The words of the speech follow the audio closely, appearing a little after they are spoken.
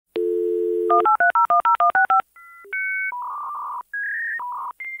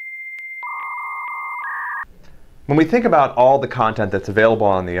When we think about all the content that's available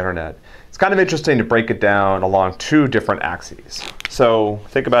on the internet, it's kind of interesting to break it down along two different axes. So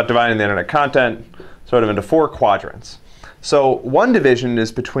think about dividing the internet content sort of into four quadrants. So one division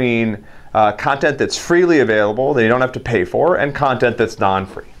is between content that's freely available that you don't have to pay for, and content that's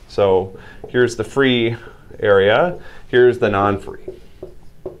non-free. So here's the free area, here's the non-free.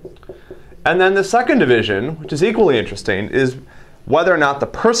 And then the second division, which is equally interesting, is whether or not the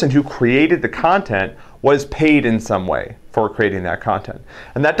person who created the content was paid in some way for creating that content.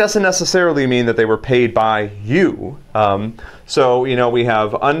 And that doesn't necessarily mean that they were paid by you. So we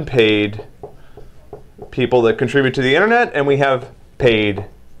have unpaid people that contribute to the internet, and we have paid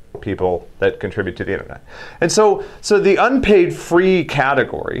people that contribute to the internet. And so the unpaid free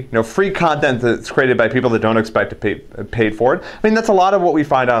category, free content that's created by people that don't expect to pay paid for it, I mean, that's a lot of what we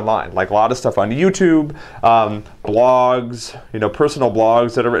find online, like a lot of stuff on YouTube, blogs, personal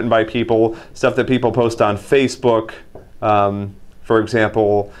blogs that are written by people, stuff that people post on Facebook, for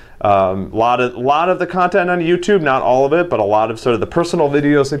example. A lot of the content on YouTube, not all of it, but a lot of sort of the personal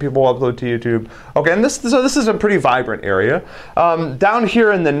videos that people upload to YouTube. Okay, and this is a pretty vibrant area. Down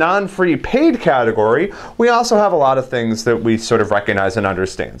here in the non-free paid category, we also have a lot of things that we sort of recognize and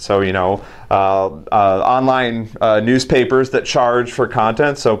understand. So online newspapers that charge for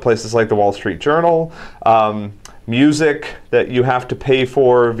content, so places like the Wall Street Journal. Music that you have to pay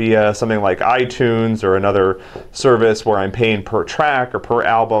for via something like iTunes or another service where I'm paying per track or per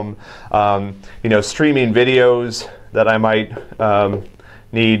album. Streaming videos that I might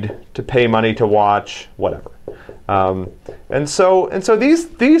need to pay money to watch, whatever. And so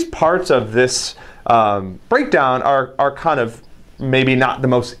these parts of this breakdown are kind of maybe not the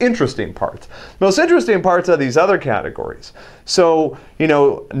most interesting parts. The most interesting parts are these other categories. So,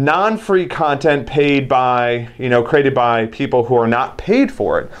 non-free content paid by, created by people who are not paid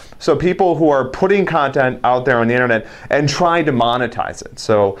for it. So people who are putting content out there on the internet and trying to monetize it.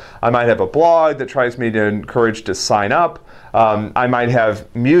 So I might have a blog that tries me to encourage to sign up. I might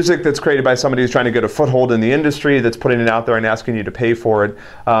have music that's created by somebody who's trying to get a foothold in the industry that's putting it out there and asking you to pay for it.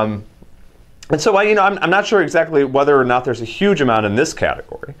 And so, I'm not sure exactly whether or not there's a huge amount in this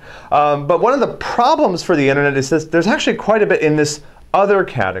category. But one of the problems for the internet is this: there's actually quite a bit in this other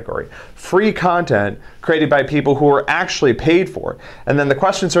category, free content created by people who are actually paid for it. And then the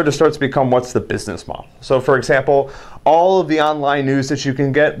question sort of starts to become, what's the business model? So for example, all of the online news that you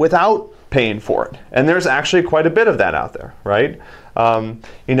can get without paying for it. And there's actually quite a bit of that out there, right? All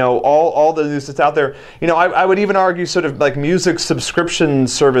the news that's out there. I would even argue sort of like music subscription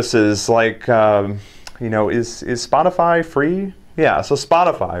services like, is Spotify free? Yeah, so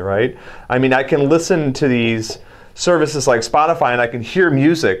Spotify, right? I mean, I can listen to these services like Spotify and I can hear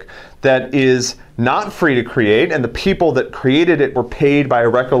music that is not free to create, and the people that created it were paid by a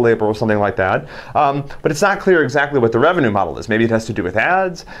record label or something like that. But it's not clear exactly what the revenue model is. Maybe it has to do with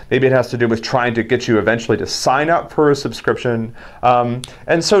ads. Maybe it has to do with trying to get you eventually to sign up for a subscription.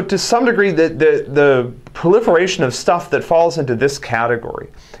 And so to some degree, the proliferation of stuff that falls into this category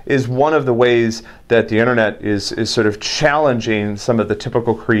is one of the ways that the internet is sort of challenging some of the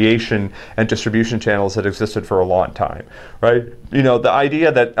typical creation and distribution channels that existed for a long time, right? The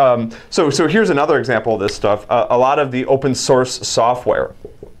idea that, so here's another example of this stuff. A lot of the open source software.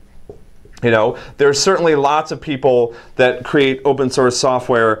 There's certainly lots of people that create open source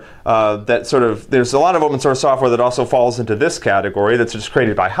software there's a lot of open source software that also falls into this category that's just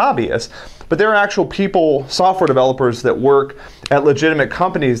created by hobbyists. But there are actual people, software developers, that work at legitimate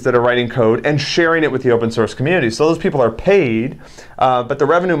companies that are writing code and sharing it with the open source community. So those people are paid, but the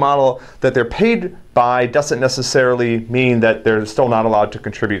revenue model that they're paid by doesn't necessarily mean that they're still not allowed to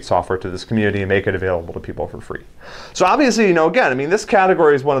contribute software to this community and make it available to people for free. So obviously, again, I mean, this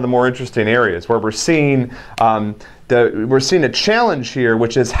category is one of the more interesting areas where we're seeing a challenge here,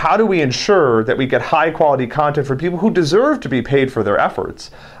 which is how do we ensure that we get high quality content for people who deserve to be paid for their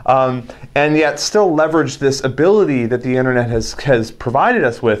efforts, and yet still leverage this ability that the internet has provided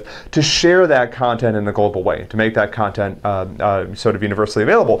us with to share that content in a global way, to make that content sort of universally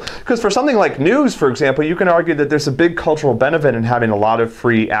available. Because for something like news, for example, you can argue that there's a big cultural benefit in having a lot of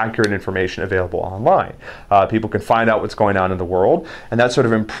free, accurate information available online. People can find out what's going on in the world, and that sort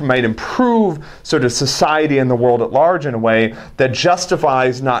of might improve sort of society and the world at large in a way that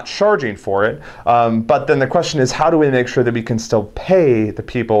justifies not charging for it. But then the question is, how do we make sure that we can still pay the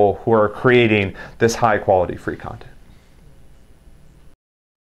people who are creating this high quality free content?